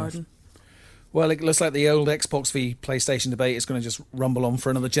 Fair Walled enough. garden. Well, it looks like the old Xbox v PlayStation debate is going to just rumble on for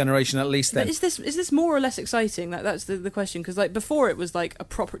another generation at least then. But is this more or less exciting? That's the question, because like before it was like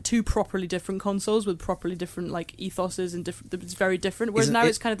two properly different consoles with properly different like ethoses and it's very different. Whereas now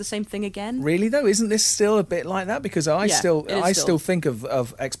it's kind of the same thing again. Really though, isn't this still a bit like that? Because I still think of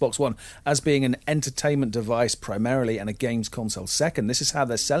Xbox One as being an entertainment device primarily and a games console second. This is how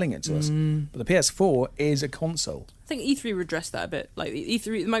they're selling it to us. But the PS4 is a console. I think E3 redressed that a bit. Like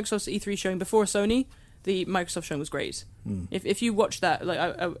Microsoft's E3 showing before Sony, the Microsoft showing was great. If you watch that, like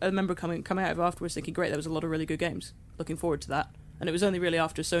I remember coming out of afterwards thinking, great, there was a lot of really good games. Looking forward to that. And it was only really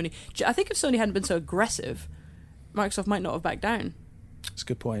after Sony. I think if Sony hadn't been so aggressive, Microsoft might not have backed down. That's a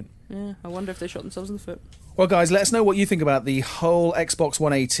good point. Yeah, I wonder if they shot themselves in the foot. Well, guys, let us know what you think about the whole Xbox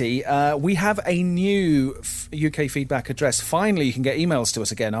 180. We have a new UK feedback address. Finally, you can get emails to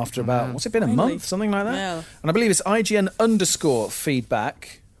us again after about, what's it been, a month? Something like that? Yeah. And I believe it's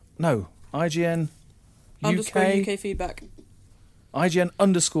IGN_feedback. No, IGN _UK feedback.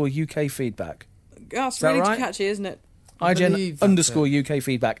 IGN_UK feedback. That's really right? Catchy, isn't it? IGN_UK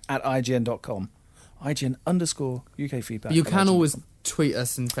feedback at IGN.com. IGN_UK feedback. You can always tweet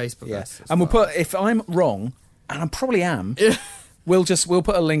us and Facebook us. And we'll put, if I'm wrong, and I probably am, we'll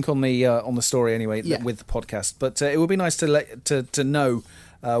put a link on the story anyway with the podcast. But it would be nice to know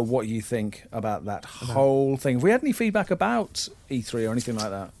what you think about that whole thing. Have we had any feedback about E3 or anything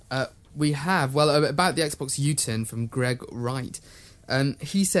like that? We have. Well, about the Xbox U-turn from Greg Wright.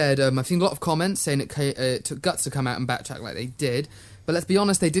 He said, I've seen a lot of comments saying it took guts to come out and backtrack like they did. But let's be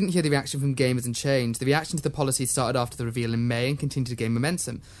honest, they didn't hear the reaction from gamers and change. The reaction to the policy started after the reveal in May and continued to gain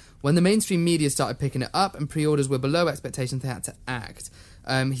momentum. When the mainstream media started picking it up and pre-orders were below expectations, they had to act.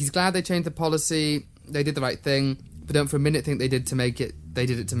 He's glad they changed the policy. They did the right thing. But don't for a minute think they did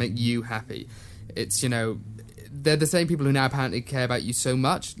it to make you happy. It's, they're the same people who now apparently care about you so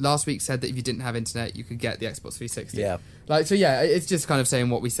much. Last week said that if you didn't have internet, you could get the Xbox 360. Yeah. It's just kind of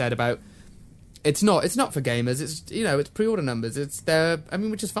saying what we said about it's not for gamers. It's it's pre-order numbers. It's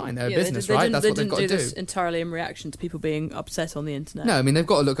which is fine. They're a business, right? That's what they've got to do. They didn't do this entirely in reaction to people being upset on the internet. No, I mean they've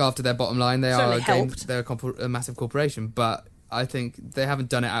got to look after their bottom line. They are they're a massive corporation, but I think they haven't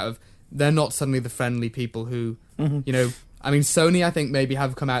done it out of. They're not suddenly the friendly people who, I mean, Sony. I think maybe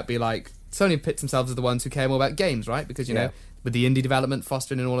have come out and be like Sony pits themselves as the ones who care more about games, right? Because with the indie development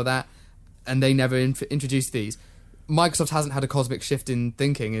fostering and all of that, and they never introduced these. Microsoft hasn't had a cosmic shift in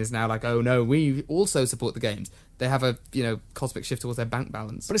thinking. Is now like, oh no, we also support the games. They have a cosmic shift towards their bank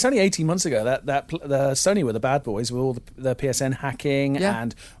balance. But it's only 18 months ago that the Sony were the bad boys with all the PSN hacking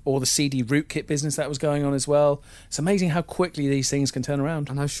and all the CD rootkit business that was going on as well. It's amazing how quickly these things can turn around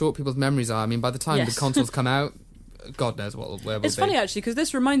and how short people's memories are. I mean, by the time the consoles come out, God knows where we'll be. It's funny actually because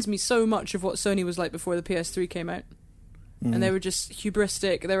this reminds me so much of what Sony was like before the PS3 came out. and they were just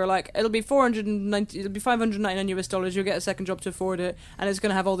hubristic. They were like, it'll be $599 US. You'll get a second job to afford it, and it's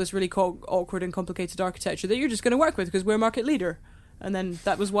going to have all this really awkward and complicated architecture that you're just going to work with because we're a market leader. And then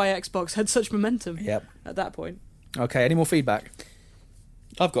that was why Xbox had such momentum. At that point. Okay, any more feedback?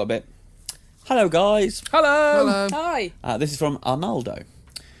 I've got a bit. Hello, guys. Hello. Hi. This is from Arnaldo,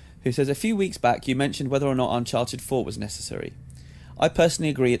 who says, a few weeks back you mentioned whether or not Uncharted 4 was necessary. I personally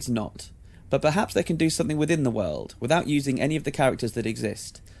agree it's not. But perhaps they can do something within the world, without using any of the characters that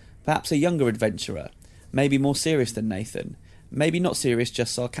exist. Perhaps a younger adventurer, maybe more serious than Nathan, maybe not serious,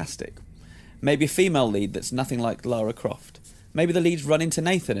 just sarcastic. Maybe a female lead that's nothing like Lara Croft. Maybe the leads run into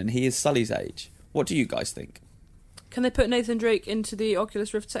Nathan and he is Sully's age. What do you guys think? Can they put Nathan Drake into the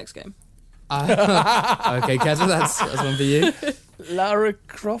Oculus Rift sex game? Okay, Keza, that's one for you. Lara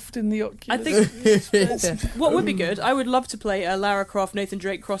Croft in the Oculus. I think what would be good, I would love to play a Lara Croft, Nathan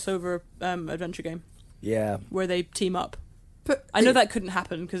Drake crossover adventure game. Yeah. Where they team up. But I know that couldn't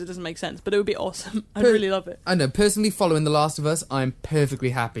happen because it doesn't make sense, but it would be awesome. I'd really love it. I know, personally following The Last of Us, I'm perfectly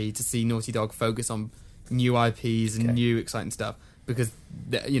happy to see Naughty Dog focus on new IPs and new exciting stuff because,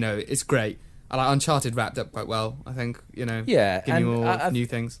 it's great. I like Uncharted wrapped up quite well, I think, Yeah, give me more new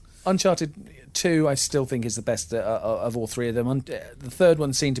things. Uncharted 2, I still think is the best of all three of them. The third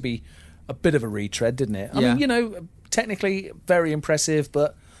one seemed to be a bit of a retread, didn't it? I mean, technically very impressive,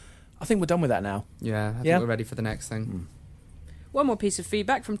 but I think we're done with that now. Yeah, I think we're ready for the next thing. One more piece of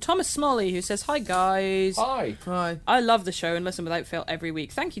feedback from Thomas Smalley, who says, "Hi guys. Hi. I love the show and listen without fail every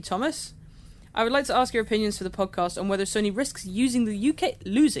week. Thank you, Thomas. I would like to ask your opinions for the podcast on whether Sony risks losing the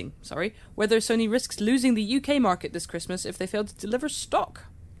UK market this Christmas if they fail to deliver stock."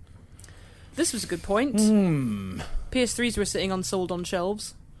 This was a good point. PS3s were sitting unsold on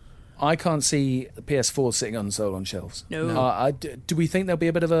shelves. I can't see the PS4 sitting unsold on shelves. No. Do we think there'll be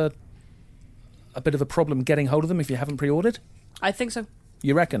a bit of a problem getting hold of them if you haven't pre-ordered? I think so.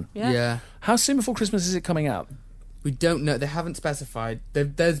 You reckon? Yeah. How soon before Christmas is it coming out? We don't know. They haven't specified.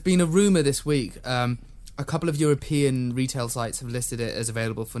 There's been a rumour this week. A couple of European retail sites have listed it as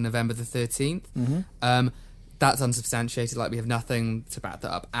available for November the 13th. Mm-hmm. That's unsubstantiated. Like, we have nothing to back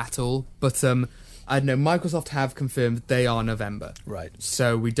that up at all. But I don't know. Microsoft have confirmed they are November. Right.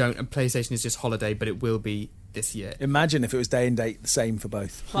 So we don't. And PlayStation is just holiday, but it will be this year. Imagine if it was day and date the same for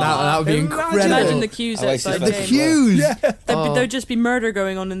both. That would be incredible. Imagine the queues outside. The queues! Yeah. There'd just be murder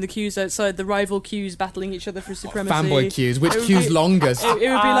going on in the queues outside, the rival queues battling each other for supremacy. Fanboy queues. Which queue's longest? It would be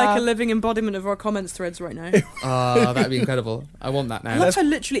like a living embodiment of our comments threads right now. Oh, that'd be incredible. I want that now. I love how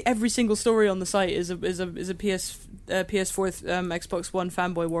literally every single story on the site is a PS4 Xbox One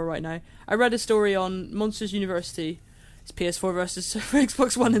fanboy war right now. I read a story on Monsters University. It's PS4 versus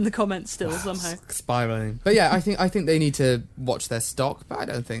Xbox One in the comments still somehow. Spiraling. But yeah, I think they need to watch their stock, but I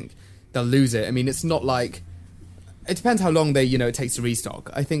don't think they'll lose it. I mean, it's not like... It depends how long it takes to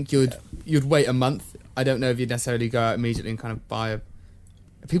restock. I think you'd wait a month. I don't know if you'd necessarily go out immediately and kind of buy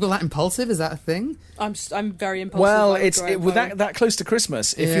Are people that impulsive? Is that a thing? I'm very impulsive. Well, with that close to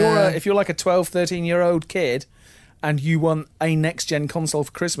Christmas. If you're like a 12, 13-year-old kid and you want a next-gen console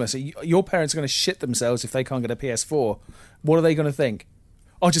for Christmas, your parents are going to shit themselves if they can't get a PS4. What are they going to think?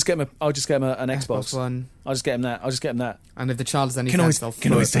 I'll just get him an Xbox One. I'll just get him that. And if the child has any can sense,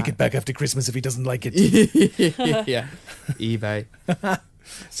 always take it back after Christmas if he doesn't like it. Yeah. eBay.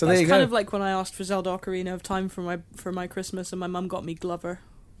 So there you It's go. kind of like when I asked for Zelda Ocarina of Time for my Christmas and my mum got me Glover.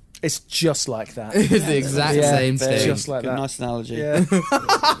 It's just like that. It's the exact same thing. Just like that. Nice analogy. Yeah.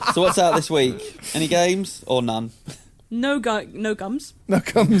 So what's out this week? Any games or none? No gums. No comes.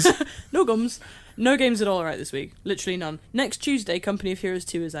 No gums. No games at all right this week. Literally none. Next Tuesday, Company of Heroes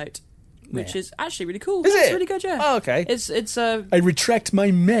 2 is out, which is actually really cool. Is it? It's really good, yeah. Oh, okay. It's I retract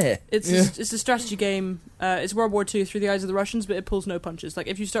my meh. It's a strategy game. It's World War II through the eyes of the Russians, but it pulls no punches. Like,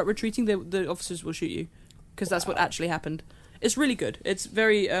 if you start retreating, the officers will shoot you, because that's what actually happened. It's really good. It's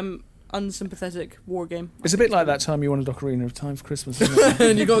very unsympathetic war game. It's a bit like that time you wanted Ocarina of Time for Christmas, isn't it?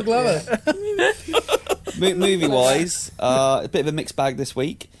 And you got Glover. Movie-wise, a bit of a mixed bag this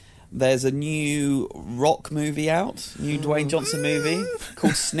week. There's a new Rock movie out, new Dwayne Johnson movie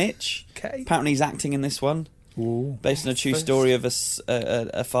called Snitch. Okay. Apparently he's acting in this one. Ooh. Based on a true story of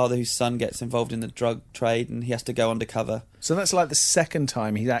a father whose son gets involved in the drug trade and he has to go undercover. So that's like the second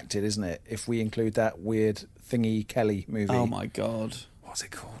time he's acted, isn't it? If we include that weird Thingy Kelly movie. Oh my God. What's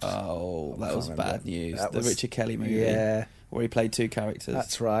it called? Oh, that was bad news. That The was- Richard Kelly movie. Yeah. Where he played two characters.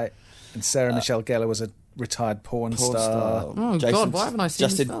 That's right. And Sarah Michelle Gellar was a retired porn star. Oh, God, why haven't I seen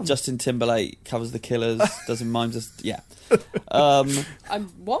this film? Justin Timberlake covers the Killers, does mimes. Yeah.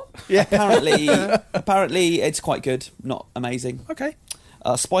 What? Yeah. Apparently, it's quite good. Not amazing. Okay.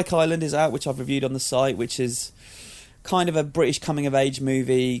 Spike Island is out, which I've reviewed on the site, which is kind of a British coming-of-age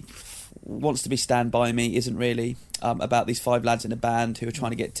movie. Wants to be Stand By Me, isn't really. About these 5 lads in a band who are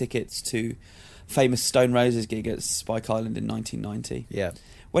trying to get tickets to famous Stone Roses gig at Spike Island in 1990. Yeah.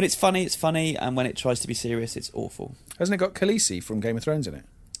 When it's funny, and when it tries to be serious, it's awful. Hasn't it got Khaleesi from Game of Thrones in it?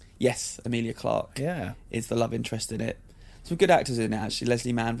 Yes, Emilia Clarke is the love interest in it. Some good actors in it, actually.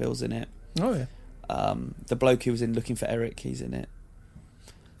 Leslie Manville's in it. Oh, yeah. The bloke who was in Looking for Eric, he's in it.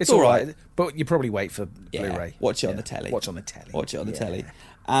 It's all right, but you probably wait for Yeah, Blu-ray. watch it on the telly. Watch it on the telly.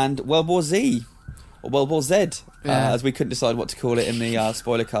 And World War Z, or World War Z, as we couldn't decide what to call it in the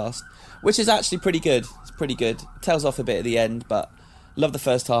spoiler cast, which is actually pretty good. It's pretty good. Tails off a bit at the end, but love the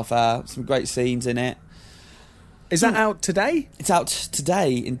first half hour. Some great scenes in it. Is that out today? It's out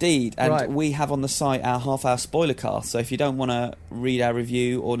today, indeed, and Right. we have on the site our half-hour spoiler cast. So if you don't want to read our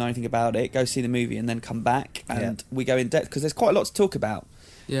review or know anything about it, go see the movie and then come back, and we go in depth because there's quite a lot to talk about.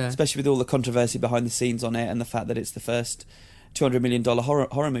 Yeah. Especially with all the controversy behind the scenes on it and the fact that it's the first $200 million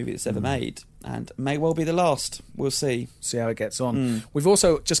horror movie that's ever made, and may well be the last. We'll see. See how it gets on. We've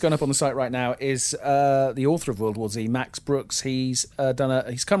also just gone up on the site right now is the author of World War Z, Max Brooks. He's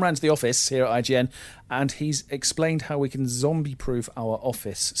he's come round to the office here at IGN, and he's explained how we can zombie-proof our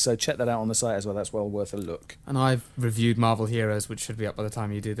office. So check that out on the site as well. That's well worth a look. And I've reviewed Marvel Heroes, which should be up by the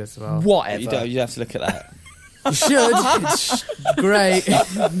time you do this as well. Whatever. You have to look at that. You should. It's great.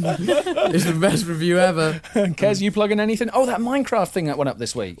 It's the best review ever. Kez, you plugging anything? Oh, that Minecraft thing that went up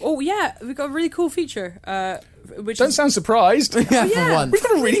this week. Oh yeah, we've got a really cool feature. Which Don't is, sound surprised. Yeah, for once. We've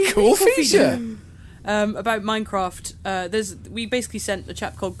got a really cool feature. about Minecraft. We basically sent a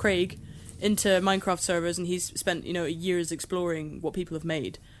chap called Craig into Minecraft servers, and he's spent years exploring what people have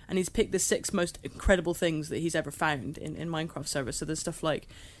made, and he's picked the 6 most incredible things that he's ever found in Minecraft servers. So there's stuff like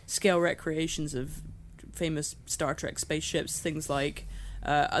scale recreations of famous Star Trek spaceships, things like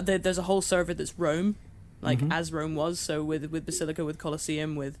there's a whole server that's Rome, like as Rome was, so with Basilica, with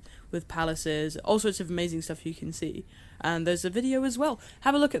Colosseum, with palaces, all sorts of amazing stuff you can see. And there's a video as well.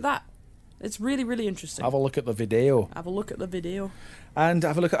 Have a look at that. It's really, really interesting. Have a look at the video. Have a look at the video. And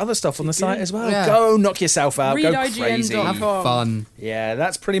have a look at other stuff on the site as well. Yeah. Go knock yourself out. Read Go IGN.com. crazy. Have fun. Yeah,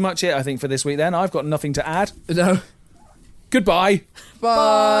 that's pretty much it, I think, for this week then. I've got nothing to add. No. Goodbye.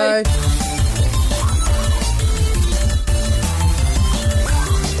 Bye.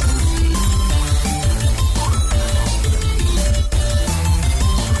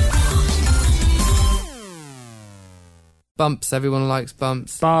 Bumps. Everyone likes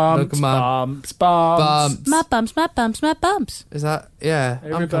bumps. Bumps, Look 'em up. bumps, bumps. My bumps. Is that? Yeah.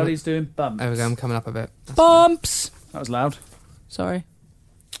 Everybody's doing bumps. There we go. I'm coming up a bit. Bumps. That was loud. Sorry.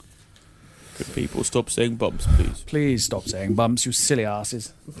 Could people stop saying bumps, please? Please stop saying bumps, you silly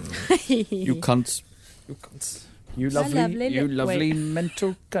asses. You cunts. You lovely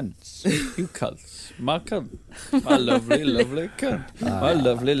mental cunts. You cunts. My cunt. My lovely, lovely cunt. My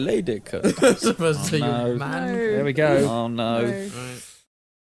lovely lady cunt. Supposed to no. man. There we go. Oh, no.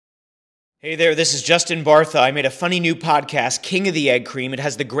 Hey there, this is Justin Bartha. I made a funny new podcast, King of the Egg Cream. It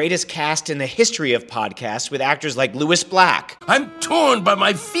has the greatest cast in the history of podcasts with actors like Louis Black, I'm torn by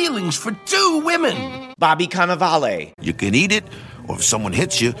my feelings for 2 women. Bobby Cannavale, You can eat it, or if someone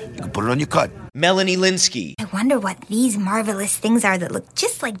hits you, you can put it on your cut. Melanie Linsky, I wonder what these marvelous things are that look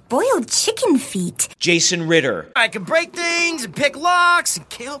just like boiled chicken feet. Jason Ritter, I can break things and pick locks and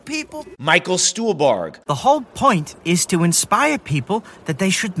kill people. Michael Stuhlbarg, The whole point is to inspire people that they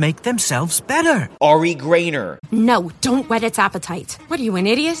should make themselves better. Ari Grainer, No, don't whet its appetite. What are you, an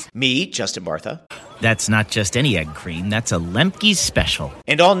idiot? me, Justin Bartha, That's not just any egg cream, that's a Lemke's special.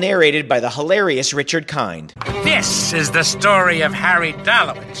 and all narrated by the hilarious Richard Kind. This is the story of Harry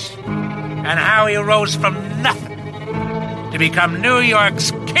Dalowitz and how he rose from nothing to become New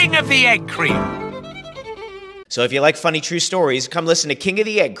York's King of the Egg Cream. So if you like funny true stories, come listen to King of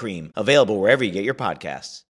the Egg Cream, available wherever you get your podcasts.